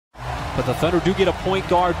but the Thunder do get a point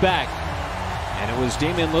guard back. And it was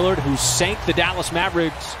Damian Lillard who sank the Dallas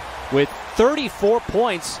Mavericks with 34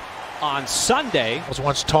 points on Sunday. I was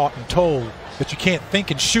once taught and told that you can't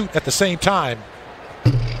think and shoot at the same time.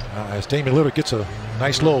 As Damian Lillard gets a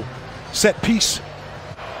nice little set piece,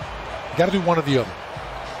 you got to do one or the other.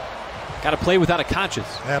 Got to play without a conscience.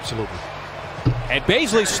 Absolutely. And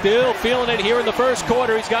Bazley still feeling it here in the first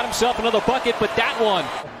quarter. He's got himself another bucket, but that one.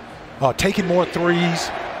 Taking more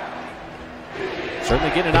threes.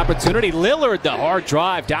 Certainly getting an opportunity. Lillard, the hard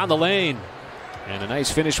drive down the lane. And a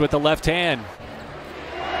nice finish with the left hand.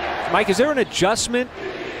 Mike, is there an adjustment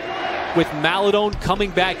with Maledon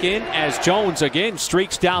coming back in as Jones again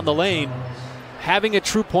streaks down the lane? Having a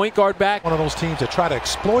true point guard back? One of those teams that try to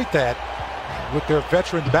exploit that with their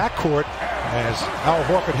veteran backcourt as Al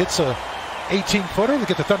Horford hits a 18-footer to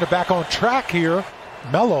get the Thunder back on track here.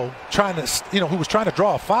 Melo trying to, who was trying to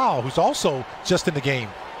draw a foul, who's also just in the game.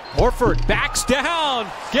 Horford backs down.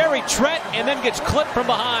 Gary Trent and then gets clipped from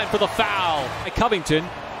behind for the foul by Covington.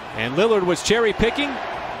 And Lillard was cherry picking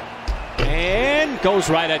and goes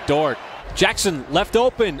right at Dort. Jackson left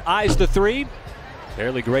open, eyes the three.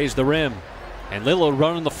 Barely grazed the rim. And Lillard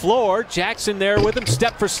running the floor. Jackson there with him,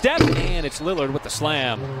 step for step. And it's Lillard with the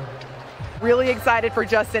slam. Really excited for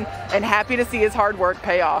Justin and happy to see his hard work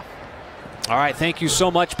pay off. All right, thank you so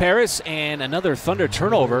much, Paris. And another Thunder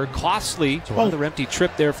turnover, costly. Another empty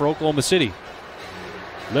trip there for Oklahoma City.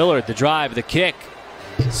 Lillard, the drive, the kick.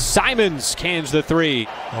 Simons cans the three.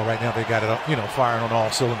 Well, right now they got it up, firing on all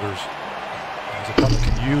cylinders. As a couple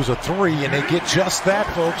can use a three, and they get just that,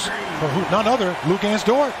 folks. For none other, Luguentz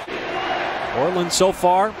Dort. Portland so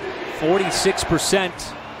far, 46%.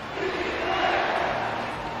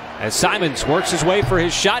 As Simons works his way for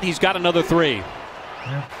his shot, he's got another three.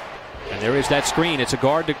 Yeah. And there is that screen. It's a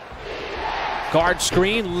guard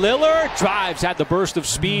screen. Lillard drives, had the burst of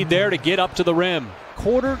speed there to get up to the rim.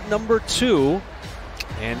 Quarter number 2.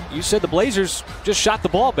 And you said the Blazers just shot the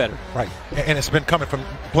ball better. Right. And it's been coming from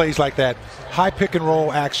plays like that. High pick and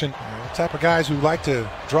roll action. The type of guys who like to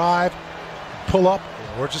drive, pull up,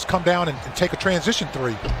 or just come down and take a transition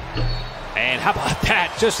three. And how about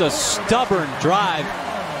that? Just a stubborn drive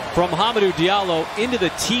from Hamidou Diallo into the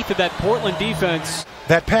teeth of that Portland defense.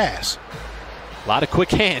 That pass. A lot of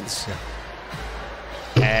quick hands.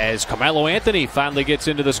 Yeah. As Carmelo Anthony finally gets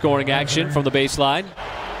into the scoring action from the baseline.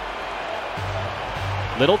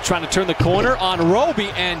 Little trying to turn the corner on Roby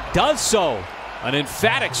and does so. An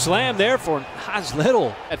emphatic slam there for Nas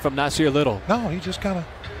Little from Nasir Little. No, he just kind of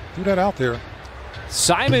threw that out there.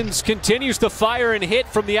 Simons continues to fire and hit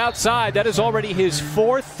from the outside. That is already his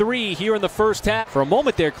 4th three here in the first half. For a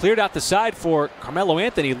moment there, cleared out the side for Carmelo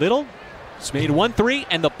Anthony. Little has made 1 3,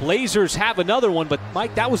 and the Blazers have another one. But,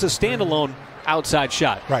 Mike, that was a standalone outside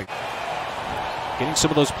shot. Right. Getting some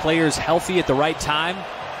of those players healthy at the right time.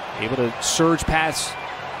 Able to surge past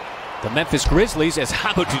the Memphis Grizzlies as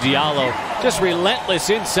Hamidou Diallo just relentless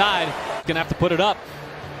inside. Going to have to put it up.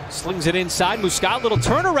 Slings it inside. Muscat, little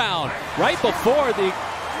turnaround right before the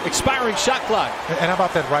expiring shot clock. And how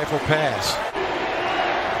about that rifle pass?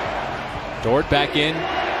 Dort back in.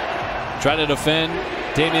 Try to defend.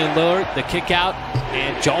 Damian Lillard, the kick out.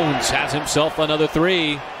 And Jones has himself another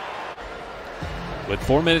three. With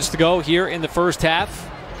 4 minutes to go here in the first half.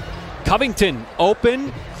 Covington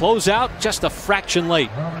open. Close out just a fraction late.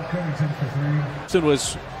 Covington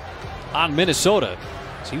was on Minnesota.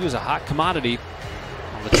 So he was a hot commodity.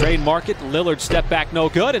 The trade market. Lillard step back no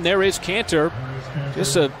good, and there is Cantor.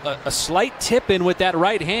 Just a slight tip in with that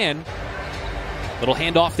right hand. Little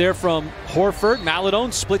handoff there from Horford.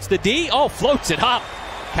 Maledon splits the D. Oh, floats it up.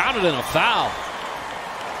 Counted in a foul.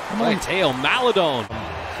 Mateo Maledon.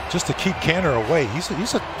 Just to keep Cantor away. He's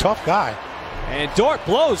a tough guy. And Dort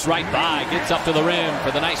blows right by. Gets up to the rim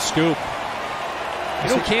for the nice scoop.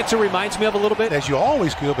 You know, Cantor reminds me of a little bit. As you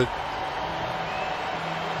always do, but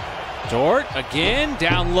Dort again,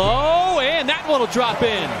 down low, and that one will drop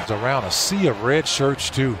in. It's around a sea of red shirts,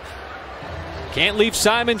 too. Can't leave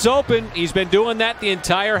Simons open. He's been doing that the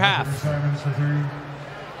entire half.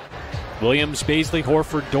 Williams, Bazley,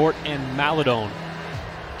 Horford, Dort, and Maledon.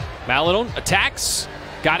 Maledon attacks,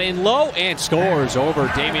 got in low, and scores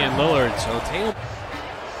over Damian Lillard. So Taylor.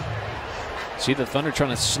 See the Thunder trying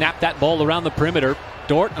to snap that ball around the perimeter.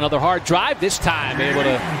 Dort, another hard drive, this time able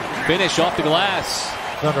to finish off the glass.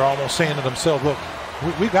 Thunder almost saying to themselves, look,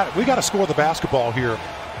 we got to score the basketball here.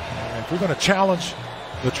 And if we're going to challenge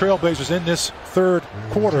the Trailblazers in this third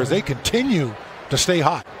quarter as they continue to stay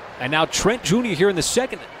hot. And now Trent Jr. here in the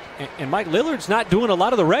second. And Mike Lillard's not doing a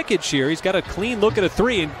lot of the wreckage here. He's got a clean look at a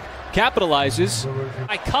three and capitalizes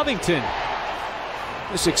by Covington.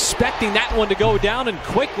 Just expecting that one to go down, and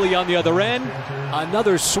quickly on the other end.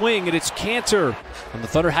 Another swing, and it's Kanter. And the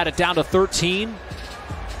Thunder had it down to 13.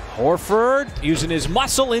 Horford using his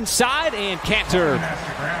muscle inside, and Kanter.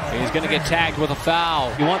 He's going to get tagged with a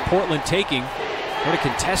foul. You want Portland taking. Going to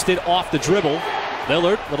contest it off the dribble.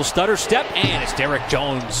 Lillard, little stutter step, and it's Derek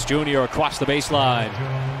Jones Jr. across the baseline.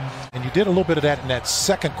 And you did a little bit of that in that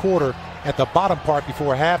second quarter at the bottom part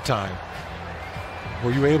before halftime,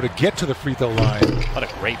 where you were able to get to the free throw line. What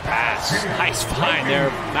a great pass. Nice find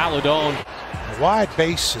there, Maledon. A wide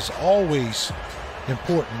base is always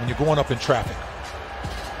important when you're going up in traffic.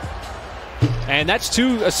 And that's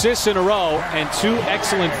 2 assists in a row and 2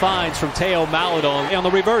 excellent finds from Theo Maledon. On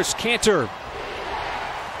the reverse, Kanter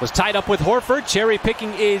was tied up with Horford. Cherry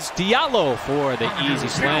picking is Diallo for the easy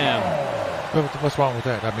slam. What's wrong with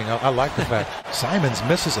that? I mean, I like the fact Simons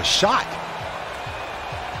misses a shot.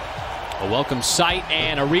 A welcome sight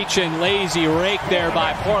and a reaching lazy rake there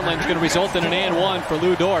by Portland is going to result in an and one for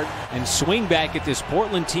Lou Dort. And swing back at this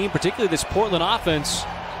Portland team, particularly this Portland offense.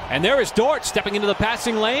 And there is Dort stepping into the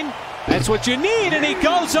passing lane. That's what you need, and he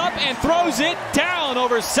goes up and throws it down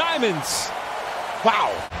over Simons.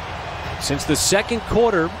 Wow. Since the second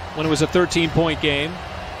quarter, when it was a 13-point game,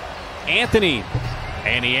 Anthony,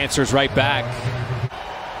 and he answers right back.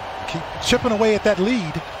 Keep chipping away at that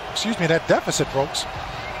lead. Excuse me, that deficit, folks.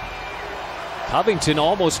 Covington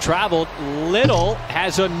almost traveled. Little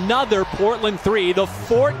has another Portland 3, the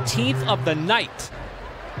 14th of the night.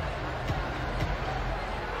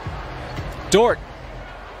 Dort.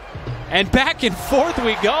 And back and forth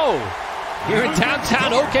we go. Here in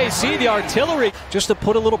downtown OKC, the artillery, just to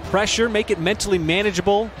put a little pressure, make it mentally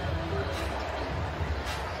manageable.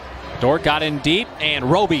 Dort got in deep, and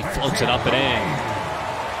Roby floats it up and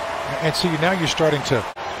in. And see, now you're starting to,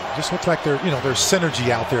 just looks like there's synergy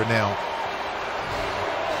out there now.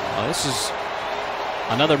 This is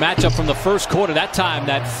another matchup from the first quarter. That time,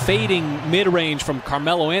 that fading mid-range from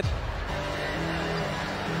Carmelo Anthony.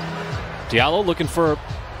 Diallo looking for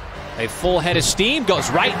a full head of steam, goes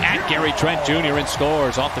right at Gary Trent Jr. and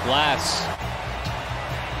scores off the glass.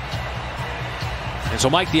 And so,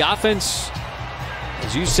 Mike, the offense,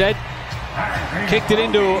 as you said, kicked it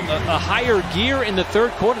into a higher gear in the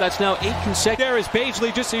third quarter. That's now 8 consecutive. There is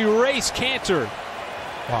Paisley just erased Kanter.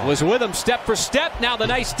 Wow. Was with him step for step. Now the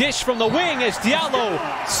nice dish from the wing as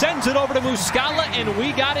Diallo sends it over to Muscala, and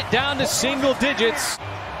we got it down to single digits.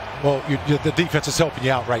 Well, the defense is helping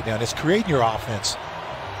you out right now. It's creating your offense.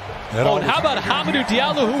 And how about Hamidou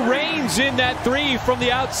Diallo, who reigns in that 3 from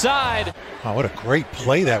the outside? Oh, what a great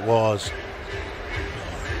play that was.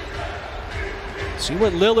 See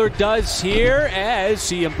what Lillard does here as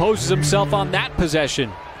he imposes himself on that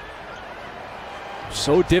possession.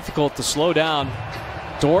 So difficult to slow down.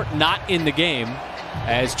 Dort not in the game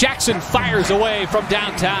as Jackson fires away from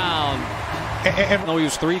downtown. No, he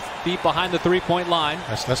was 3 feet behind the three-point line.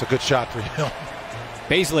 That's a good shot for him.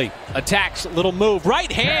 Paisley attacks, little move,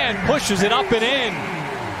 right hand pushes it up and in,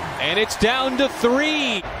 and it's down to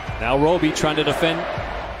 3. Now Roby trying to defend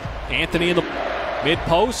Anthony in the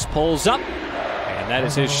mid-post, pulls up, and that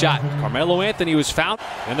is his shot. Carmelo Anthony was found,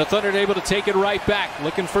 and the Thunder able to take it right back,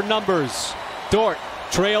 looking for numbers. Dort,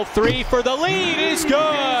 trail 3 for the lead is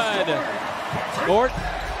good. Dort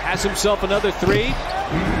has himself another 3,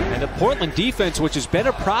 and the Portland defense, which has been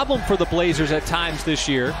a problem for the Blazers at times this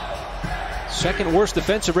year. Second worst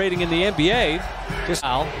defensive rating in the NBA. Just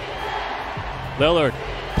now. Lillard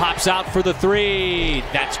pops out for the 3.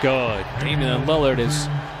 That's good. Damian Lillard is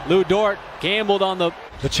Lou Dort gambled on the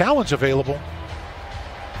challenge available.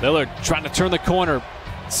 Lillard trying to turn the corner.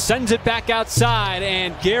 Sends it back outside,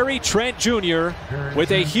 and Gary Trent Jr.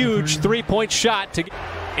 with a huge 3-point shot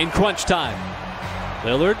in crunch time.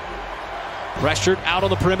 Lillard pressured out on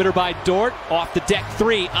the perimeter by Dort. Off the deck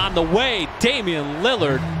 3 on the way. Damian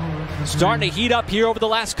Lillard starting to heat up here over the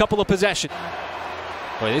last couple of possessions.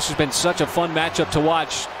 Boy, this has been such a fun matchup to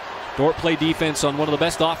watch. Dort play defense on one of the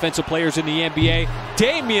best offensive players in the NBA.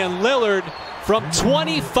 Damian Lillard from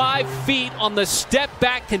 25 feet on the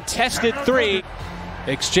step-back contested 3.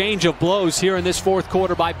 Exchange of blows here in this fourth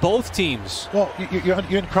quarter by both teams. Well, you're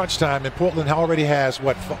in crunch time, and Portland already has,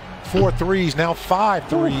 what, 4 threes, now 5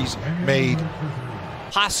 threes made.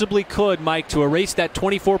 Possibly could, Mike, to erase that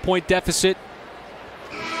 24-point deficit.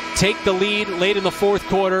 Take the lead late in the fourth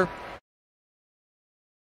quarter.